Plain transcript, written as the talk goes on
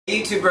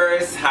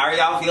YouTubers, how are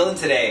y'all feeling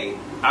today?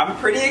 I'm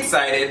pretty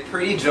excited,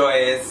 pretty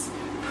joyous,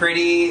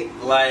 pretty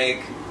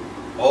like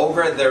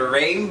over the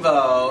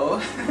rainbow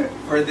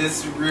for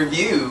this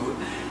review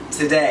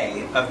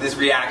today of this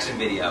reaction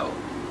video.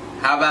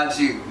 How about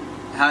you?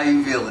 How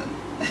you feeling?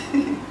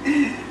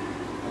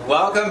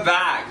 Welcome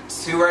back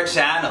to our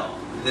channel.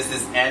 This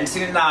is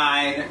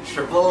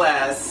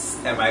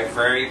N29SSS and my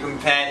furry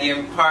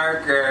companion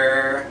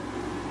Parker.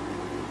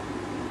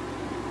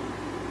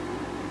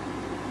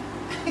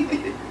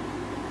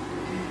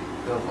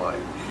 Good boy.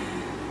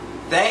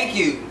 Thank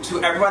you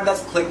to everyone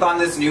that's clicked on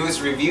this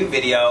newest review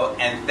video,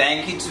 and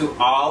thank you to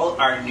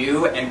all our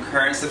new and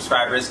current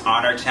subscribers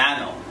on our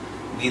channel.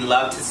 We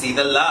love to see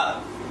the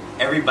love.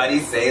 Everybody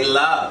say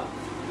love.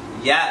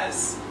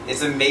 Yes,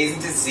 it's amazing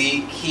to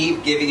see.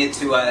 Keep giving it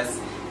to us.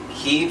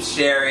 Keep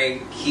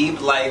sharing, keep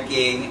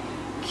liking,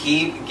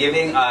 keep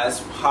giving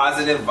us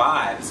positive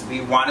vibes.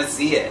 We want to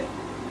see it.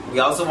 We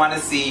also want to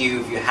see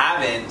you, if you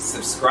haven't,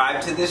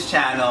 subscribe to this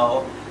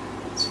channel.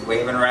 It's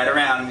waving right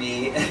around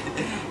me.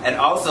 And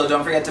also,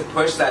 don't forget to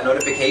push that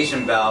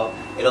notification bell.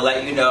 It'll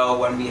let you know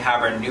when we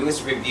have our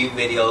newest review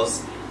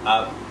videos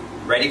up,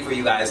 ready for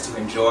you guys to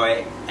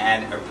enjoy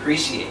and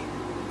appreciate.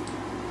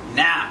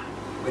 Now,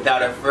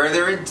 without a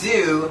further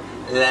ado,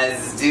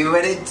 let's do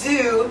what it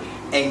do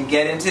and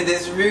get into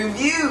this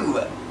review.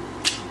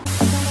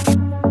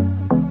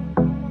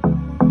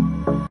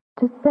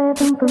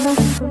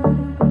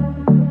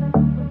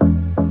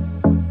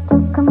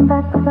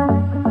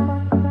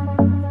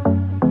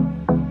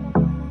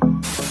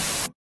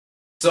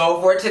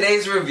 So for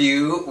today's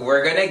review,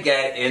 we're gonna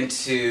get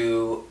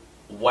into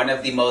one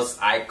of the most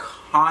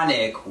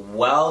iconic,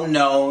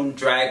 well-known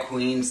drag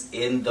queens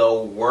in the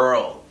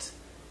world.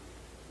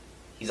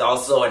 He's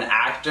also an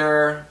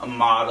actor, a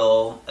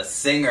model, a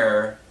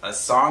singer, a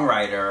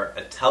songwriter,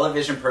 a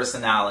television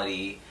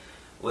personality,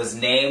 was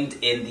named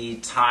in the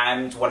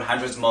Times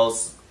 100's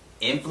most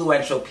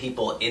influential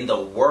people in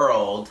the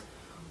world,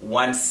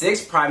 won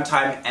 6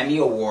 Primetime Emmy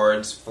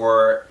Awards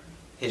for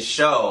his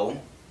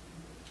show.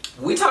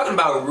 We're talking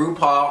about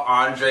Rupaul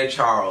Andre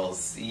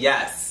Charles,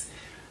 yes,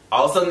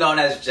 also known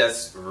as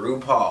just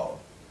Rupaul.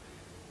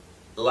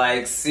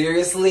 Like,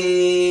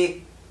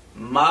 seriously,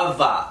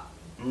 mother,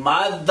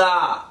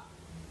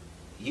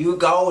 you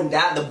going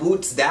down, the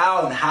boots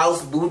down,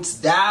 house boots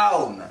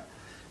down.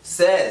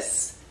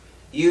 Sis,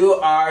 you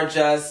are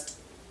just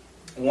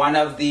one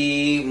of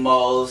the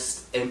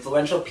most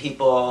influential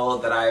people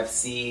that I've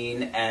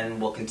seen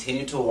and will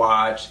continue to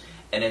watch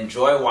and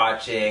enjoy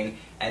watching,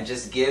 and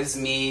just gives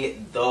me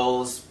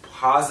those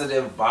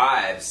positive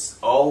vibes,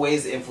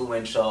 always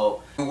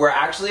influential. We're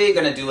actually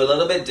gonna do a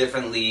little bit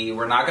differently.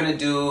 We're not gonna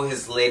do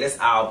his latest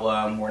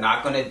album. We're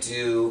not gonna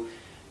do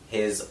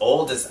his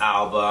oldest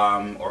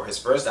album or his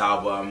first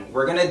album.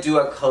 We're gonna do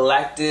a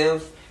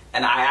collective,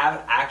 and I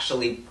have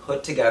actually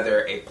put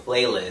together a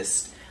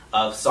playlist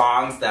of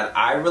songs that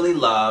I really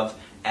love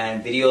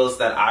and videos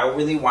that I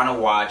really wanna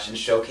watch and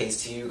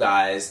showcase to you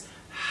guys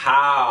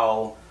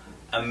how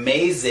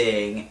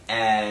amazing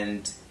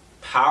and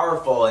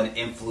powerful and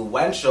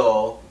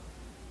influential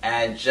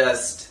and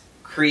just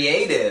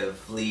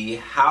creatively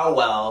how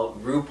well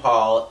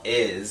Rupaul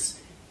is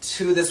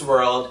to this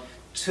world,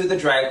 to the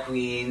drag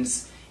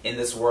queens in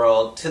this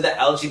world, to the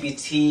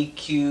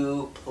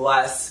LGBTQ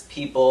plus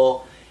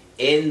people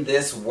in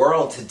this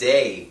world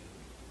today.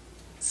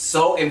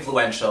 So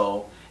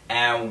influential,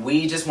 and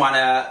we just want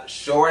to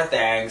show our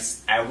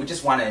thanks, and we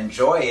just want to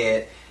enjoy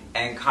it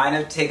and kind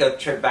of take a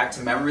trip back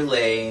to memory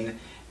lane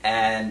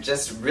and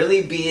just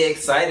really be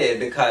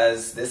excited,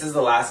 because this is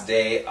the last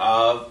day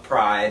of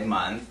Pride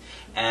Month,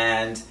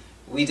 and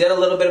we did a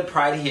little bit of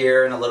Pride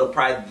here and a little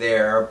Pride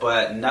there,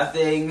 but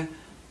nothing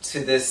to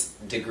this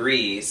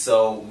degree.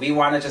 So we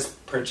want to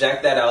just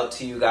project that out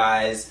to you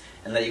guys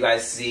and let you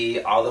guys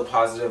see all the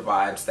positive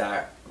vibes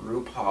that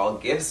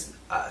Rupaul gives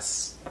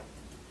us.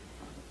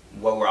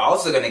 What we're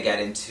also going to get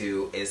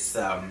into is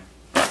some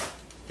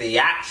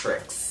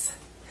theatrics.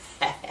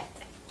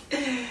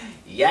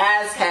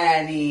 Yes,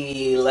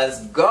 honey,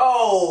 let's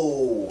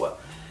go.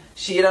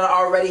 She done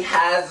already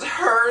has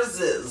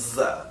hers.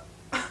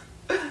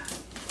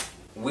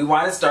 We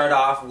want to start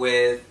off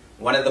with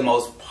one of the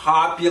most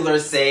popular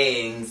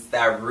sayings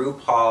that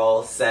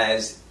Rupaul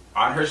says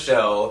on her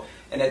show,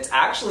 and it's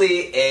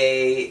actually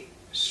a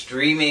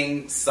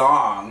streaming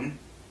song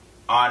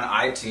on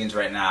iTunes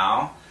right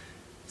now.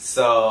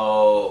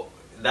 So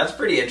that's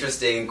pretty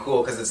interesting and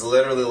cool, because it's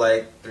literally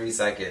like 3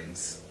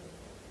 seconds.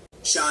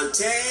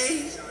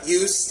 Shantae,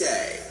 you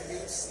stay.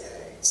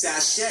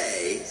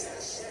 Sashay,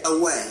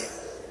 away.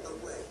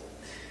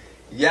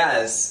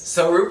 Yes,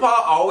 so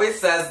Rupaul always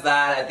says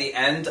that at the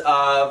end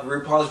of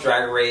RuPaul's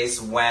Drag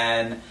Race,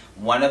 when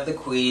one of the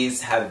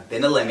queens have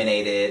been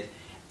eliminated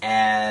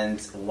and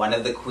one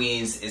of the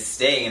queens is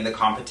staying in the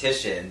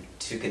competition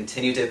to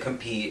continue to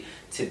compete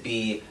to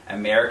be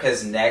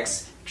America's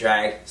next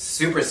drag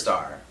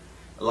superstar.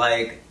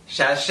 Like,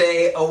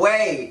 sashay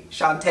away,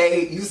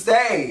 Shantae, you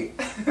stay.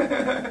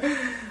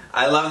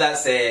 I love that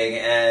saying,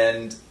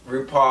 and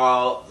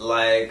RuPaul,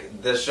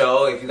 like, the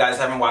show, if you guys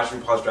haven't watched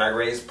RuPaul's Drag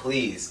Race,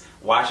 please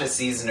watch a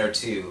season or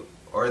 2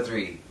 or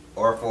 3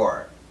 or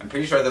 4. I'm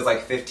pretty sure there's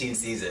like 15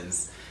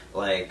 seasons,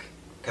 like,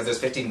 because there's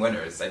 15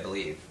 winners, I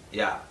believe.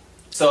 Yeah.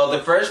 So the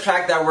first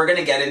track that we're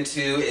gonna get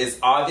into is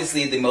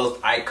obviously the most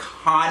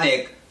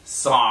iconic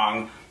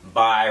song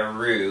by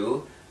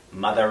Ru,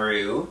 Mother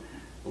Ru.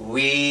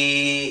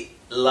 We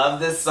love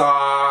this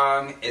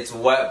song. It's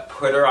what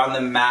put her on the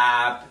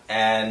map,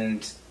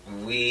 and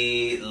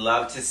we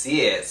love to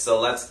see it. So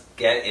let's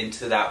get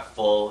into that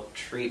full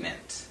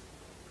treatment.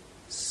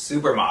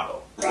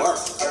 Supermodel.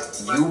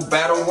 You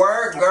better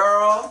work,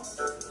 girl.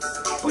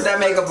 Put that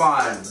makeup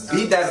on.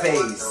 Beat that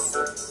face.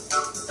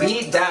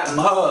 Beat that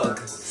mug,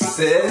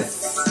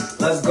 sis.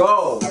 Let's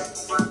go.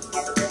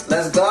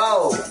 Let's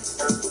go.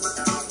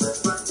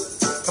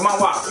 Come on,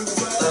 walk.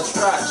 Let's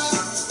stretch.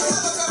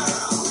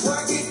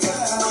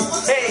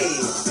 Hey.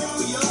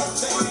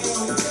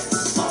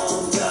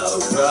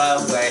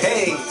 Runway.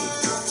 Hey.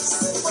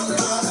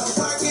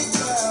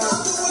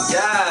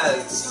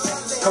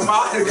 Yes. Come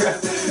on, girl.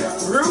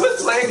 Ru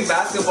was playing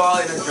basketball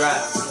in a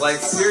dress. Like,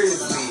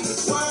 seriously.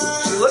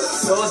 She looks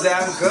so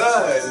damn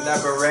good in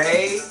that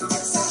beret.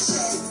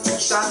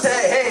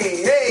 Shantae,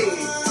 hey, hey.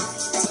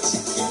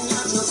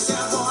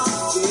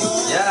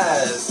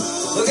 Yes.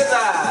 Look at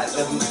that.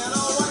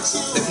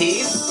 The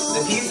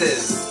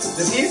pieces.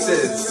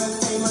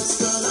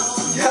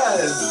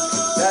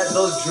 Yes.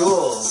 Those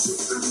jewels.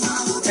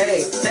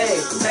 Hey,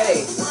 hey,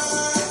 hey.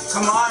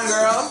 Come on,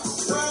 girl.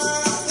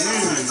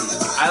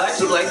 I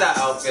actually like that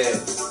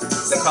outfit.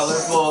 The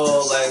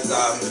colorful, like,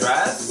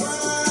 dress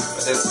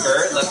with the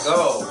skirt. Let's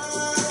go.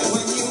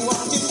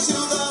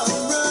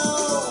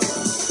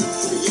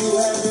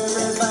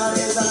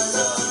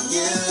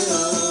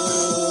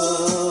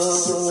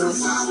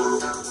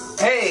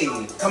 Hey,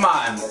 come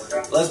on.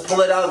 Let's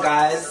pull it out,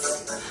 guys.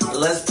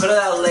 Let's put it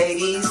out,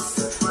 ladies.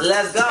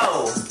 Let's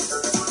go.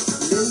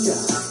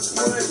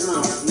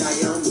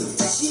 Naomi,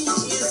 she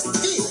is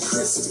big,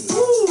 Christy.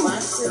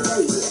 Fancy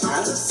lady,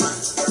 out of sight.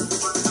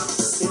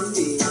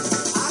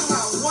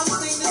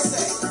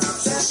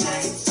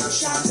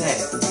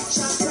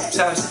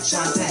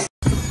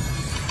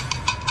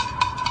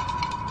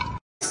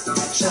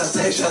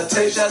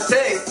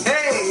 Shantae,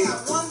 hey!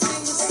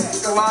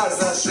 Come on,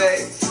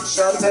 Shantae,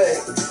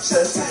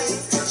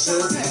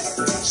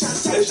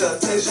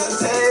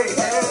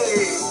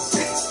 hey!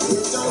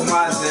 Come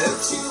on,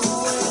 sis.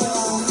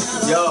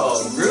 Yo,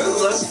 Ru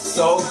looks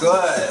so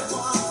good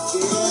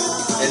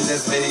in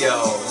this video.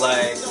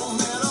 Like,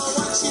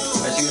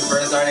 when she was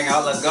first starting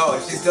out, let's go.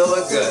 She still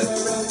looks good.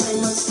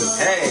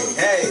 Hey,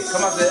 hey,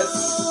 come on, sis.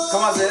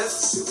 Come on,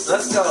 sis.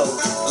 Let's go.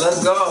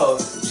 Let's go.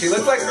 She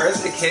looks like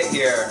Eartha Kitt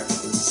here.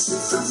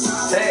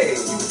 Hey.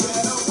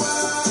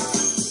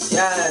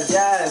 Yes,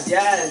 yes,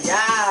 yes,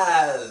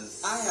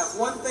 yes. I have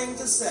one thing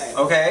to say.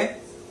 Okay.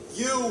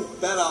 You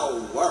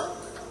better work.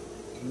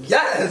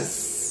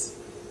 Yes.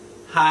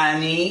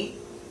 Honey.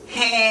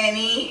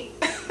 Hanny.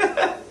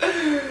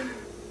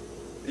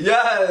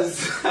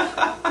 Yes.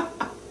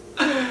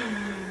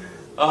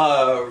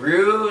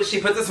 Ru, she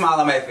puts a smile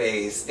on my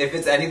face. If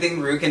it's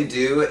anything Ru can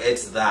do,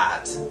 it's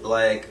that.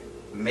 Like,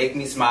 make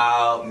me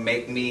smile,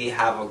 make me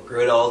have a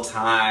good old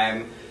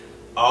time,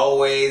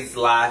 always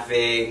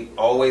laughing,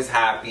 always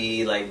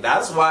happy. Like,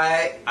 that's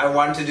why I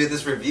wanted to do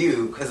this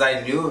review, because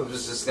I knew it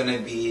was just gonna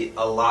be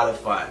a lot of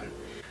fun.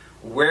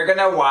 We're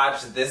gonna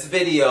watch this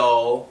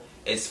video.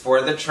 It's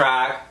for the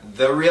track,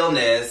 The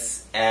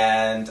Realness,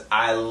 and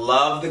I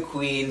love the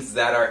queens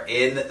that are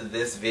in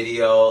this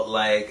video.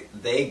 Like,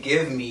 they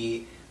give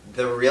me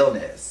the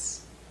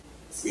realness.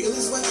 Feel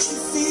is what you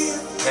feel.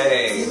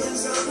 Hey.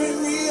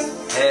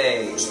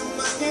 Hey.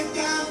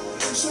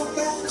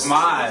 Come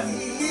on.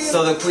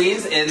 So the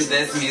queens in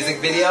this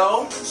music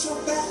video,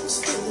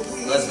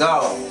 let's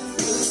go.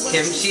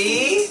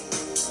 Kimchi,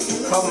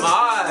 come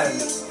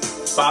on.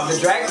 Bob the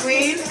Drag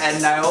Queen and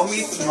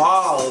Naomi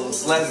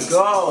Smalls, let's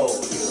go.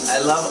 I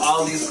love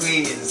all these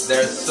queens.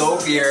 They're so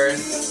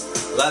fierce.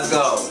 Let's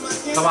go.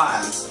 Come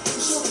on.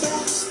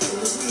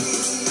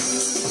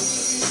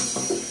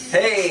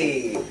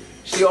 Hey,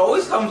 she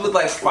always comes with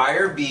like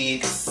fire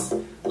beats.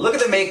 Look at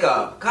the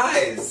makeup.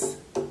 Guys,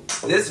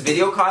 this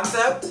video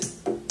concept,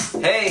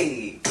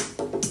 hey,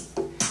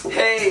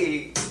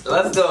 hey,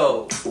 let's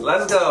go,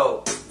 let's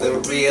go. The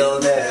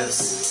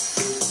realness.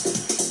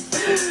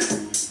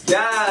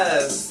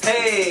 Yes,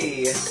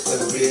 hey, the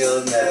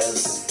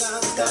realness,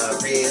 the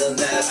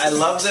realness. I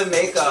love the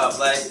makeup.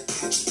 Like,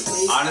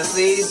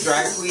 honestly,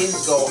 drag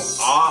queens go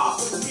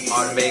off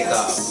on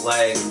makeup.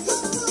 Like,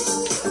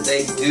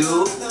 they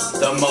do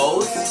the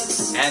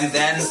most and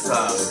then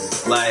some.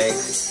 Like,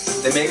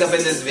 the makeup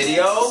in this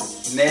video,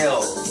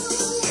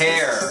 nails,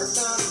 hair,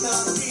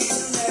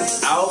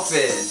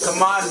 outfit.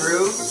 Come on,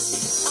 Ru.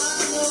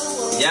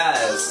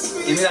 Yes,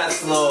 give me that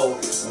slow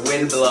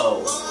wind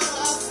blow.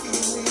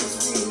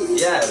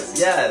 Yes,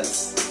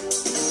 yes.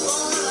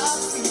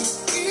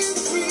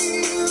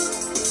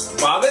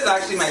 Bob is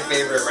actually my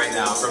favorite right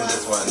now from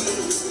this one.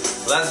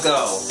 Let's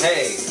go.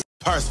 Hey.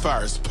 Parse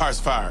fires,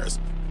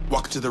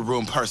 Walk into the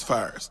room, purse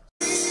first.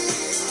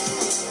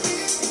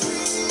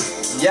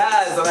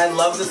 Yes, and I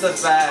love this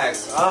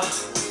effect. Oh,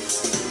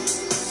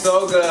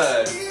 so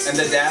good. And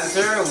the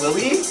dancer,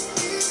 Willie?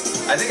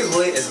 I think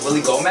it's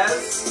Willie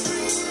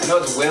Gomez. I know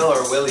it's Will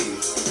or Willie.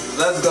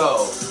 Let's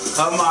go.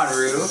 Come on,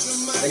 Rue.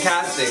 The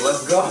casting,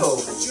 let's go.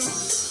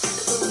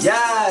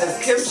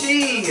 Yes,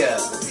 Kimchi.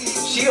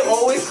 She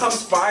always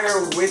comes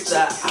fire with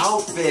the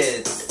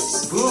outfit.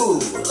 Boo,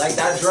 like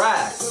that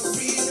dress.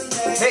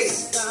 Hey,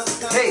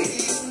 hey,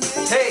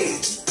 hey.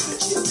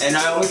 And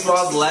Naomi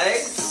Smalls'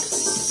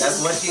 legs.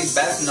 That's what she's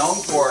best known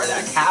for,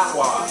 that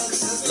catwalk.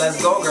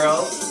 Let's go,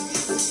 girls.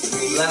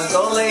 Let's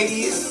go,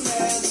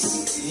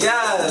 ladies.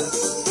 Yes.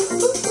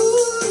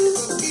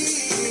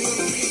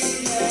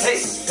 Hey,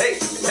 hey,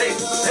 hey,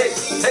 hey,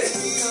 hey.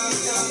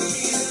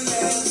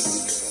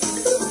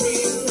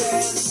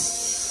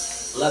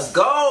 Let's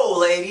go,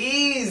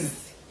 ladies.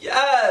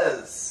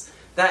 Yes.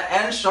 That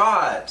end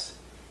shot.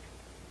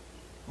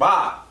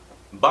 Bop.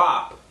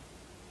 Bop.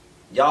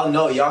 Y'all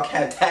know, y'all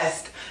can't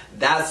test.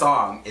 That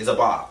song is a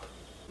bop.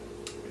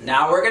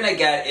 Now we're gonna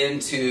get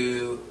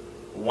into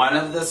one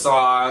of the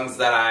songs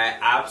that I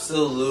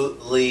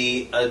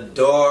absolutely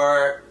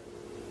adore,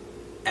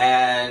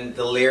 and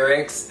the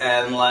lyrics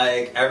and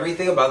like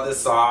everything about this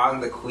song,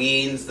 the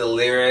queens, the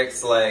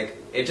lyrics, like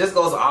it just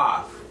goes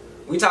off.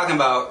 We talking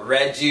about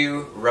Read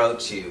You,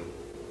 Wrote You.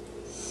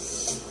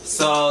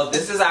 So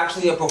this is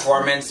actually a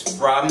performance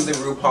from the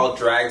RuPaul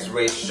Drag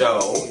Race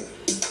show,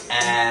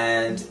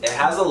 and it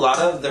has a lot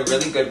of the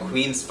really good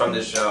queens from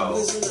the show.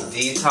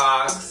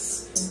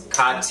 Detox,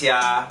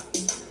 Katya,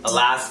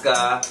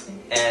 Alaska,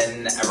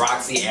 and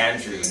Roxy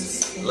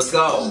Andrews. Let's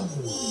go.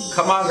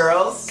 Come on,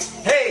 girls.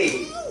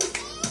 Hey!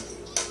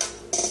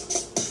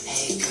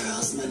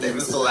 Name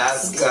is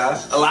Alaska.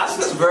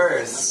 Alaska's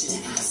verse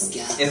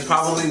is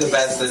probably the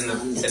best in the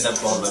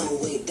both of them.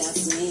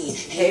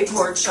 Hey,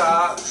 pork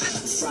chop.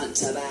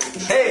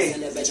 Hey,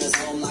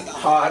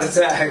 heart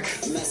attack.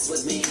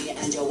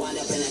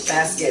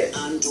 Basket.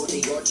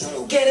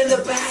 Get in the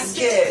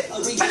basket.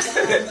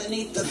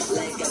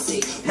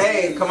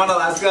 Hey, come on,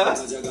 Alaska.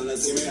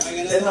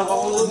 In the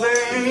whole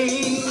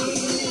thing.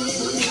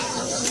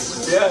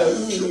 Yeah.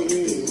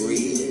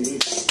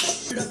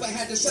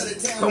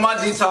 Come on,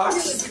 Detox.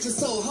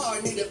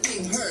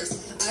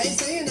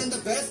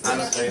 I'm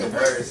afraid of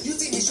hers.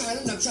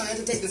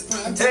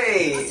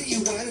 Hey!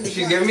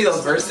 She's giving me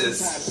those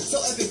verses.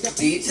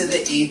 D to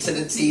the E to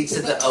the T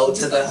to the O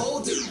to the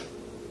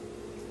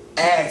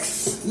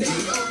X.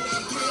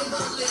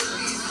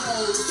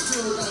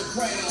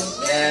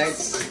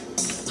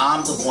 X.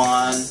 I'm the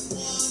one.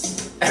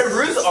 And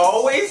Ruth's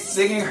always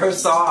singing her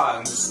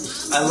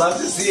songs. I love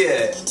to see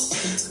it.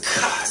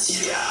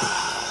 Katya.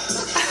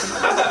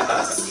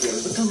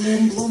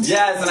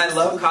 Yes, and I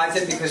love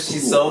Katya because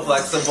she's so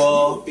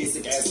flexible,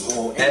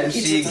 and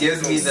she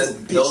gives me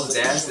those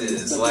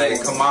dances.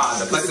 Like, come on,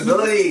 the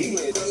flexibility.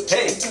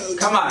 Hey,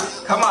 come on,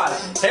 come on.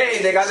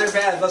 Hey, they got their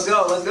fans. Let's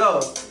go, let's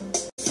go.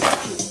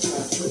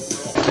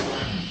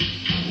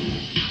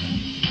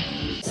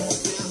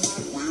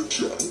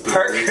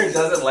 Parker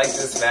doesn't like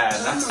this fan.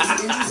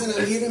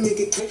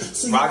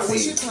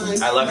 Roxy,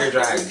 I love your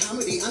drag.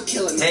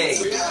 Hey.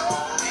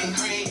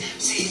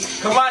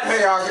 Come on,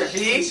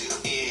 choreography.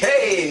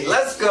 Hey,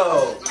 let's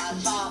go.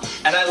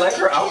 And I like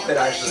her outfit,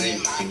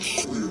 actually.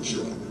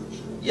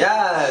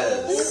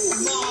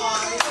 Yes.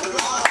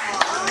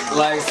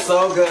 Like,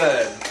 so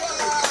good.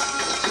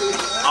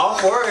 All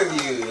four of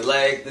you,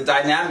 like, the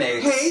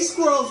dynamics. Hey,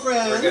 squirrel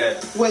friend. We're good.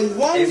 When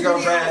one video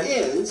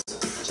ends,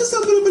 just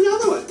open up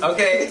another one.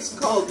 Okay. It's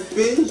called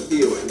binge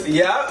viewing.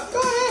 Yep.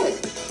 Go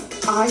ahead.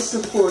 I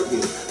support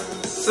you.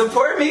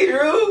 Support me,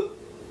 Drew.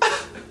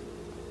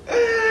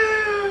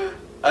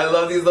 I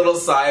love these little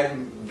side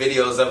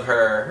videos of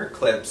her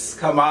clips.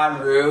 Come on,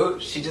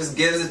 Rue. She just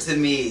gives it to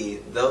me.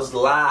 Those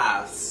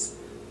laughs.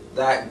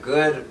 That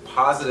good,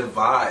 positive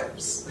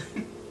vibes.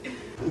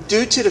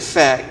 Due to the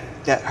fact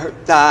that her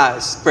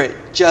thighs spread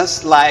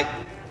just like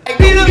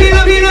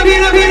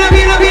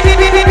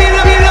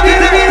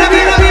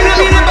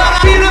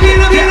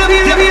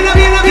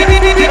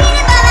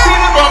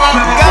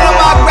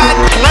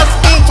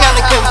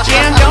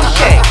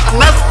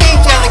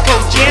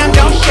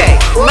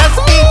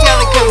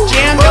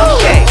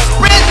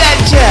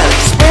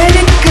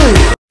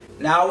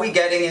Now we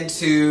getting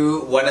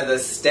into one of the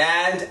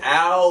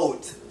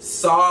standout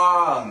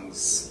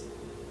songs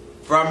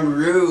from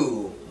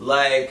Rue.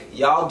 Like,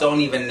 y'all don't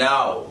even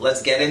know.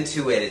 Let's get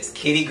into it. It's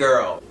Kitty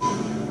Girl.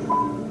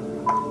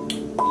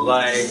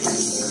 Like,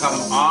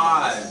 come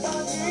on.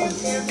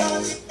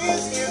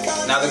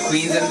 Now the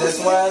queen's in this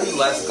one.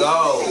 Let's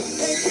go.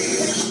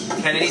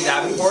 Kennedy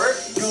Davenport.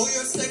 know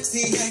you're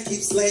sexy and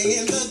keep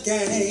slaying the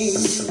game.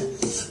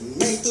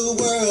 Make the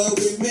world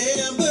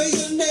remember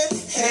your name.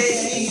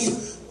 Hey,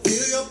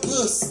 feel your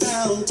puss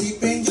down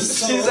deep in your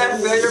soul. She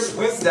said, feel your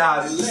puss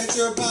down Let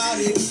your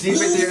body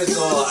deep into your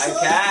soul. I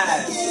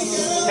can.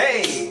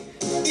 Hey,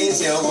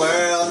 it's your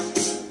world.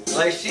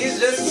 Like, she's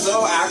just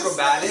so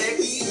acrobatic.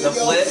 The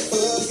flip,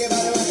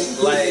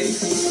 like,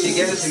 she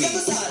gives it to me.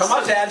 Come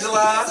on,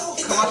 Angela.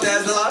 Come on,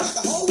 Angela.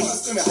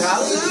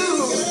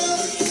 Hallelujah.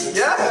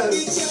 Yes.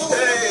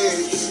 Hey.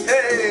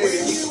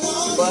 Hey.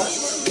 What?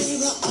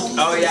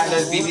 Oh, yeah,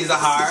 there's BB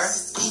Zahar.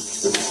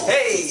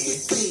 Hey.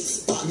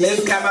 Miss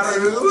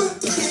Camaroo.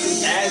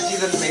 And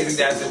she's an amazing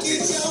dancer, too.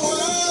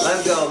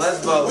 Let's go, let's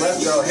go,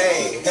 let's go.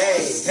 Hey,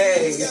 hey,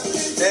 hey.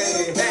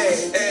 Hey,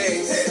 hey,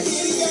 hey, hey.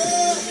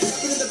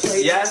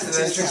 Yes, and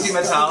then Trixie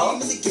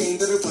Mattel.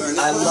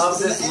 I love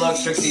this look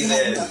Trixie's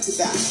in.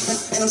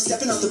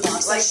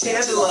 Like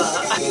Angela.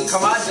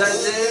 Come on,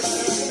 judges.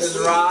 There's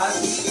Ross,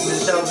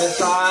 Michelle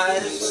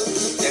Visage,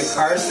 and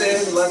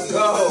Carson. Let's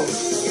go.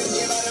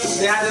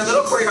 They had a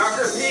little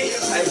choreography.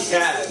 I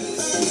can.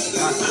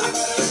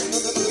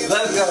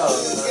 Let's go.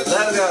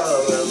 Let's go.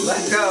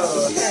 Let's go.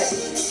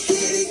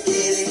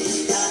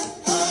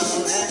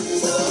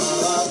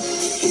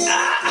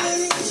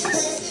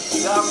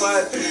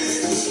 Someone.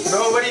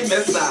 Nobody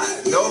missed that.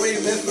 Nobody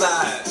missed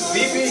that.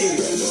 BB.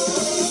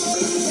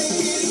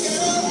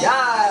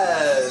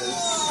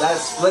 Yes. That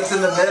splits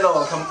in the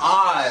middle. Come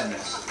on.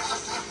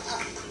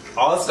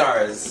 All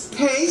stars.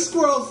 Hey,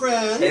 squirrel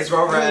friend. Hey,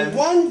 squirrel friend. When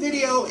one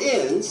video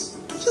ends,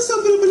 just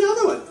open up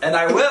another one. And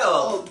I will. It's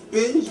called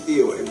binge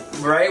viewing.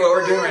 Right? What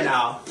we're doing right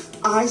now.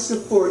 I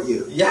support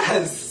you.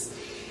 Yes.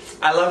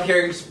 I love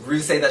hearing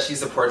Ruth say that she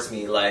supports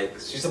me. Like,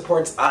 she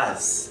supports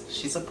us.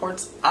 She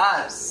supports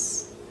us.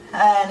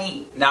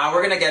 Honey. Now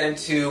we're gonna get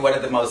into one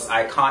of the most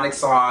iconic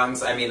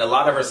songs. I mean, a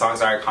lot of her songs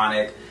are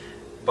iconic,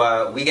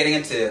 but we getting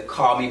into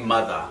Call Me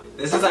Mother.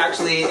 This is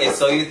actually a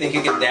So You Think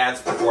You Can Dance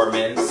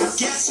performance.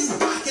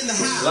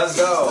 Let's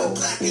go.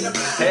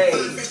 Hey.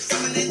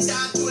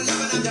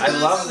 I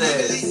love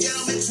this.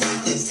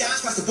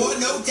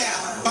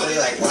 They're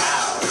like,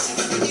 wow.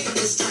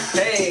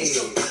 Hey.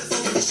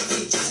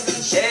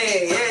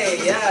 Hey,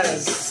 hey,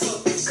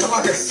 yes. Come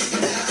on,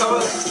 come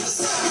on.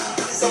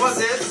 Come on,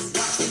 sis.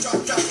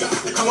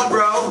 Come on,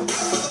 bro.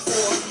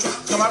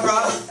 Come on, bro.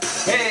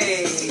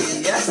 Hey,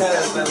 yes, I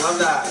love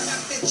that.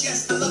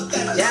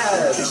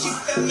 Yes.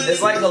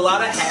 It's like a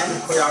lot of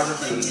hand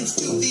choreography.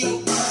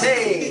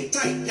 Hey,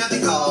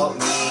 call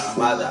me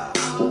mother.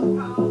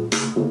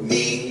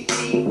 Me,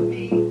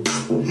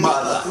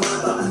 mother.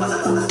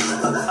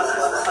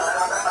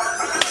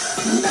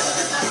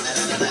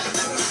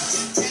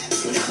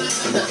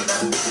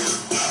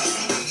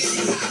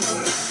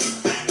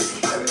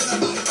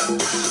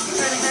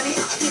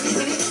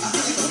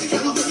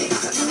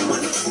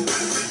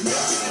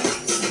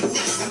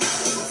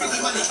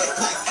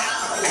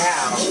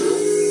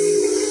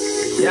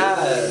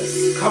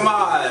 Yes, come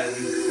on.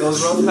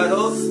 Those rose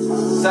petals.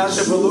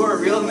 Sasha Velour,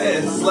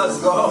 Realness. Let's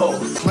go.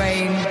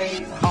 Rain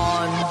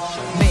on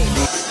me.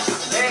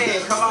 Hey,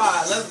 come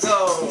on. Let's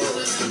go.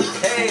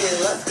 Hey,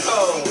 let's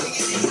go.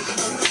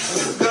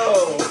 Let's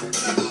go.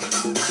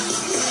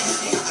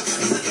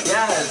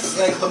 Yes,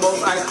 like the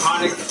most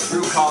iconic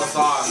Rupaul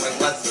song. Like,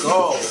 let's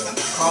go.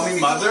 Call Me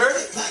Mother.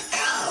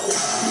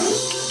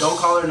 Don't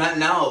call her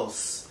nothing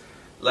else.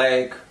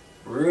 Like,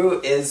 Ru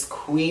is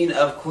queen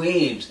of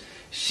queens.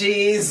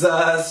 She's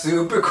a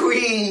super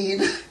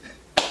queen.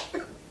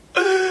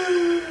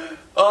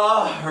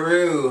 Oh,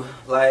 Ru,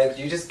 like,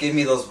 you just give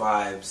me those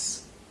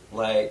vibes.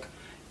 Like,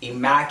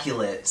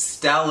 immaculate,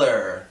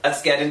 stellar.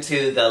 Let's get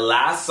into the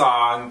last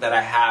song that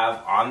I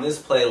have on this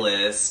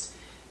playlist.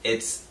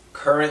 It's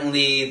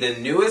currently the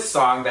newest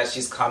song that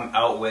she's come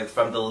out with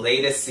from the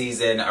latest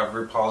season of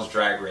RuPaul's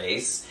Drag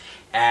Race.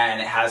 And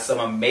it has some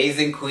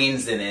amazing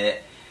queens in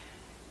it.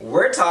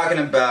 We're talking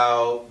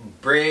about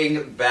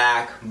Bring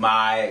Back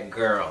My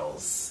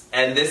Girls.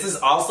 And this is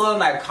also an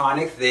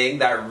iconic thing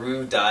that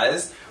Ru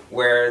does,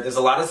 where there's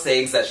a lot of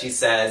sayings that she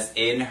says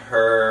on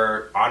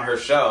her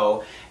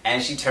show,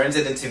 and she turns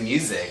it into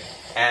music.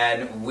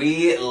 And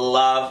we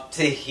love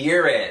to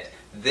hear it.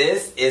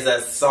 This is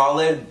a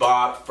solid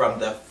bop from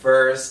the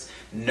first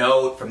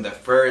note, from the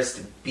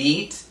first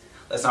beat.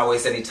 Let's not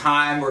waste any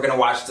time. We're gonna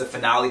watch the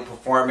finale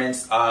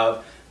performance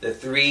of the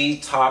 3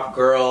 top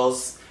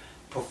girls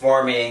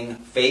performing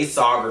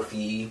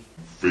Faceography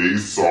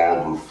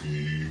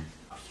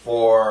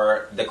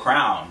for the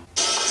crown.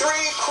 3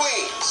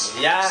 queens.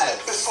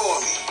 Yes. Before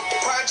me.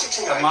 Prior to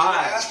tonight, Come on.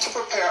 asked to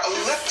prepare a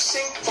lip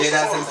sync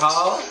Jada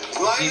Sintal,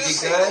 Gigi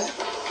Good,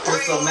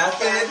 Crystal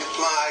Method.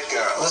 My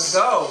girls. Let's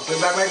go. Bring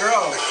back my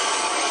girl.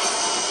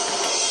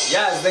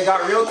 Yes, they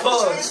got real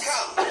close.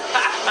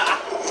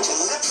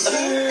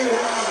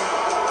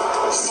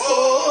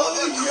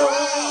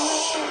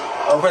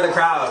 Oh, for the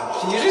crowd.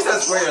 She usually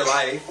says for your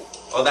life.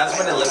 Well, that's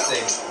when it lip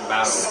syncs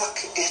battle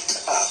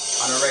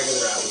on a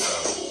regular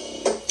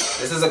episode.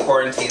 This is a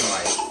quarantine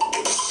life.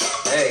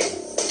 Hey,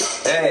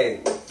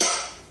 hey.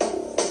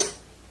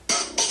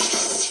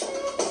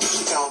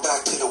 Down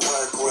back to the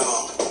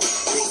workroom.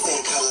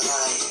 Rethink her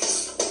life.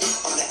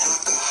 On the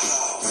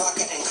alcohol.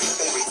 Rocket and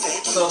clip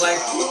everything. So, like,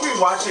 who are we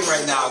watching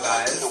right now,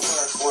 guys?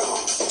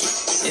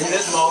 In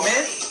this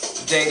moment,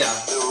 Jada.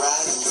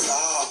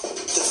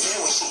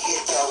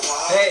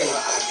 Hey.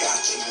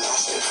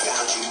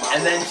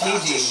 And then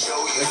Gigi.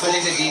 We're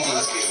switching to Gigi.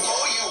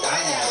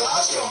 Diana,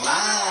 lost your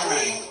mind.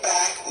 Bring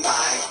back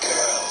my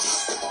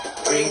girls.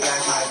 Bring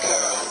back my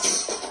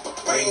girls.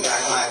 Bring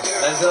back my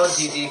girls. Let's go,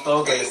 Gigi.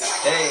 Focus.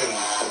 Hey.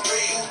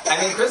 I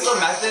mean, Crystal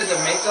Method, the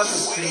makeup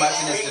is too much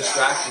and it's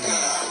distracting me.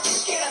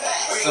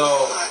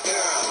 So,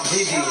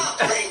 Gigi.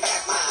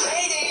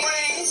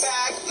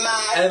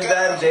 And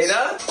then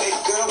Jada?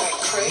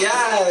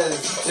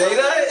 Yes,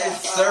 Jada is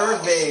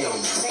serving.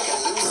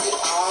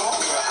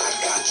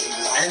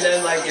 And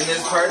then like in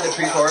this part, the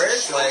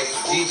pre-chorus, like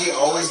Gigi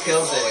always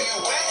kills it.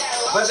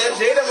 But then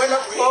Jada went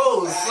up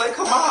close. Like,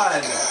 come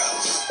on.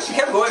 She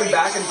kept going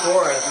back and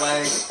forth.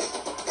 Like,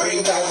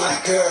 bring back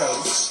my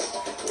girls.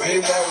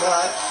 Bring back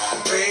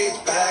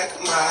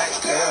my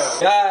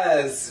girls.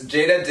 Yes,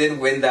 Jada did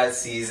win that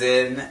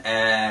season,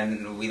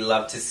 and we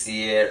love to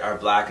see it. Our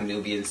Black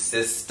Nubian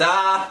sister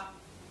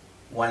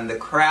won the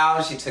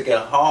crown. She took it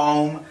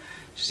home.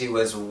 She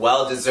was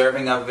well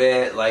deserving of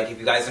it. Like, if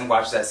you guys didn't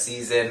watch that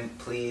season,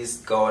 please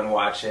go and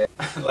watch it.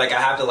 Like,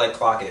 I have to like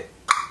clock it.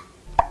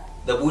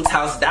 The boots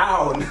house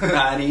down,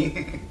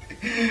 honey.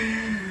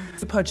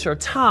 You put your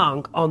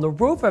tongue on the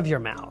roof of your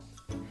mouth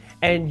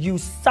and you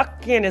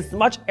suck in as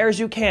much air as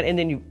you can and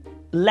then you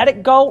let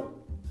it go.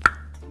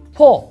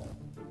 Pull.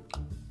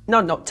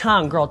 No,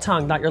 tongue, girl,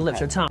 tongue, not your lips,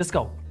 your tongue. Just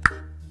go.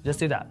 Just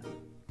do that.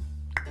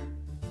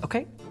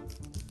 Okay?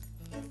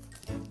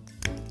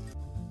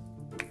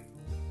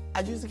 I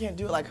usually can't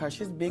do it like her.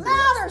 She's big.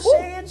 Louder,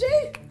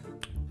 Shanji.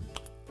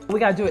 We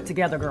gotta do it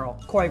together, girl.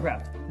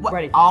 Choreographed. What?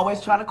 Ready?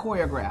 Always try to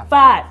choreograph.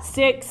 5,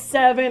 6,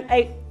 7,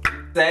 8.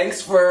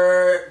 Thanks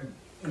for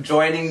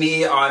joining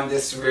me on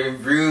this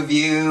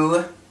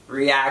review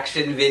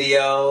reaction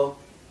video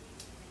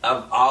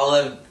of all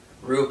of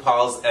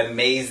RuPaul's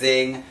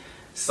amazing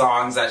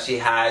songs that she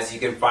has. You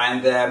can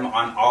find them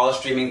on all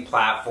streaming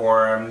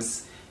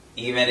platforms.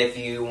 Even if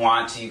you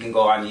want to, you can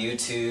go on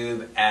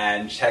YouTube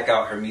and check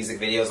out her music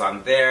videos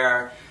on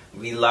there.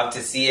 We love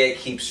to see it.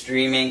 Keep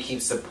streaming,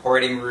 keep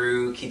supporting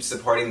Ru, keep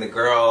supporting the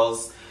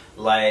girls.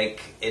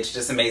 Like, it's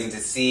just amazing to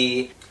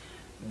see.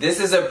 This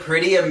is a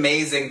pretty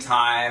amazing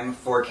time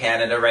for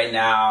Canada right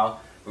now.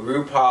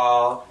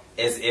 RuPaul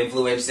is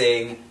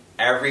influencing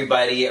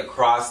everybody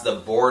across the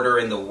border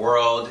in the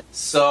world.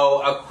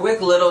 So a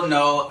quick little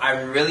note,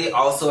 I'm really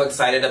also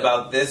excited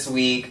about this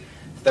week.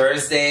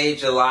 Thursday,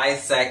 July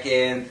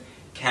 2nd,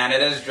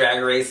 Canada's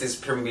Drag Race is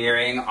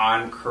premiering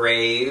on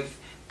Crave.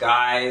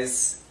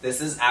 Guys, this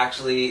is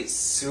actually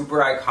super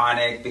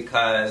iconic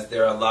because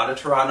there are a lot of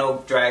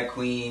Toronto drag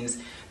queens,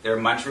 there are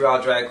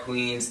Montreal drag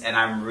queens, and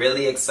I'm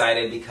really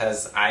excited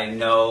because I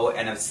know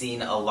and have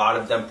seen a lot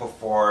of them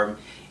perform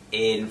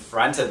in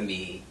front of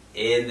me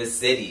in the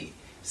city.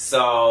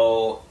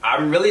 So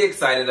I'm really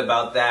excited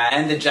about that.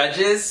 And the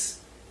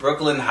judges,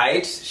 Brooklyn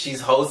Heights,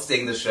 she's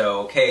hosting the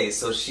show. Okay,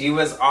 so she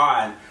was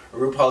on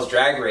RuPaul's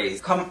Drag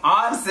Race. Come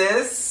on,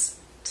 sis.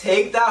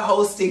 Take that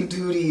hosting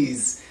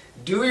duties.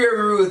 Do your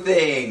Ru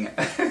thing.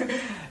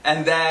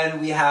 And then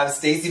we have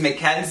Stacey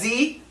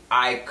McKenzie,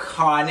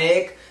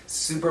 iconic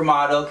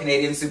supermodel,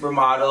 Canadian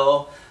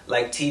supermodel,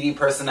 like TV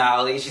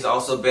personality. She's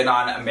also been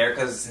on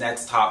America's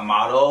Next Top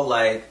Model,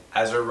 like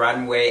as a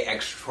runway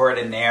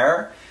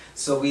extraordinaire.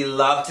 So we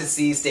love to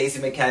see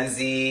Stacey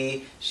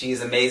McKenzie.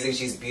 She's amazing,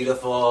 she's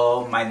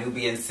beautiful, my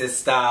Nubian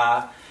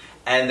sister.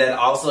 And then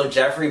also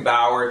Jeffrey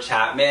Bauer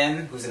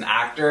Chapman, who's an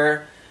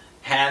actor,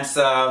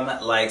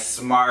 handsome, like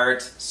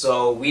smart.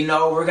 So we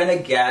know we're gonna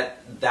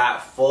get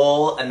that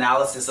full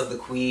analysis of the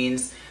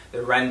queens, the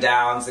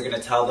rundowns. They're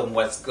gonna tell them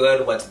what's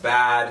good, what's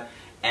bad.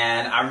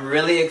 And I'm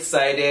really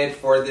excited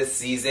for this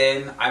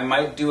season. I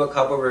might do a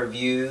couple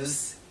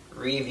reviews,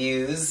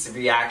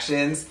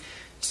 reactions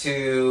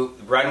to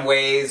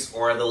runways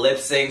or the lip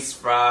syncs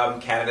from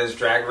Canada's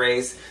Drag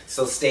Race.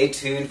 So stay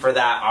tuned for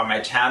that on my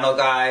channel,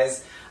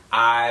 guys.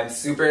 I'm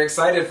super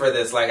excited for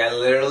this. Like, I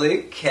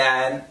literally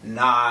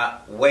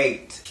cannot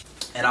wait.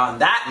 And on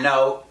that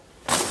note,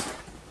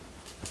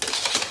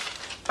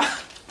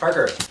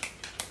 Parker.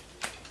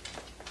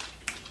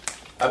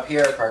 Up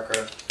here,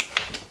 Parker.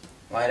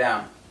 Lie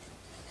down.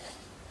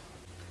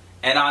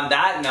 And on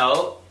that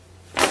note,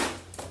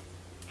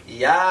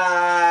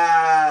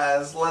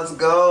 yes, let's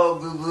go,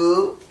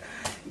 boo-boo.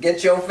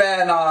 Get your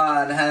fan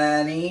on,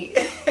 honey.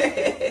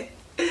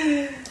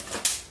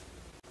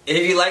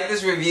 If you like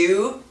this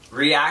review,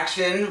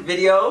 reaction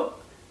video,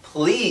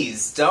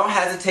 please don't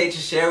hesitate to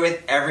share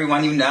with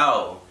everyone you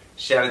know.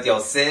 Share with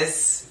your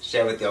sis,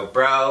 share with your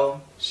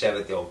bro, share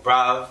with your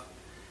bruv,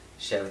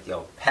 share with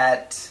your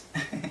pet.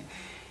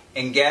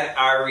 And get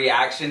our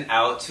reaction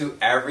out to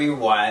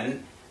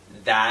everyone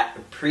that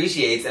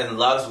appreciates and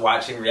loves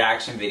watching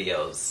reaction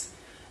videos.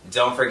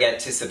 Don't forget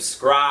to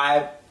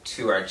subscribe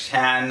to our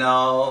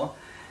channel,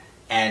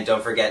 and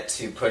don't forget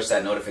to push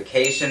that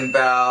notification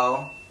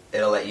bell.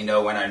 It'll let you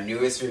know when our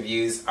newest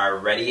reviews are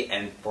ready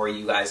and for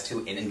you guys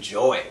to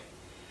enjoy.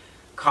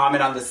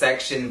 Comment on the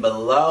section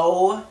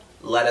below.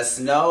 Let us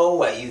know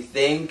what you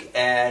think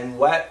and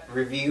what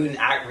review and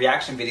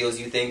reaction videos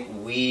you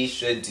think we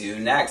should do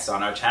next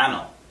on our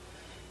channel.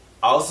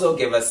 Also,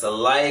 give us a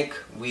like.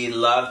 We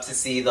love to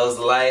see those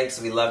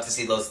likes. We love to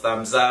see those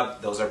thumbs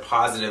up. Those are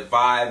positive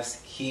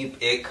vibes.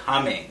 Keep it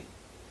coming.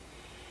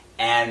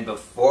 And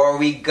before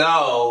we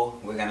go,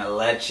 we're gonna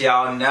let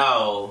y'all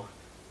know,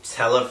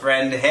 tell a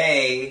friend,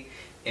 hey,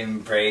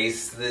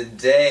 embrace the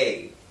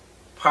day.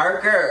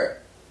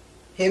 Parker,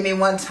 hit me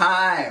one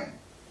time.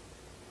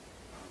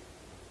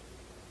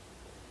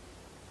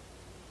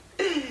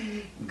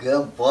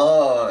 Good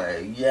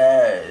boy,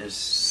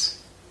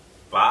 yes.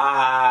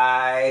 Bye.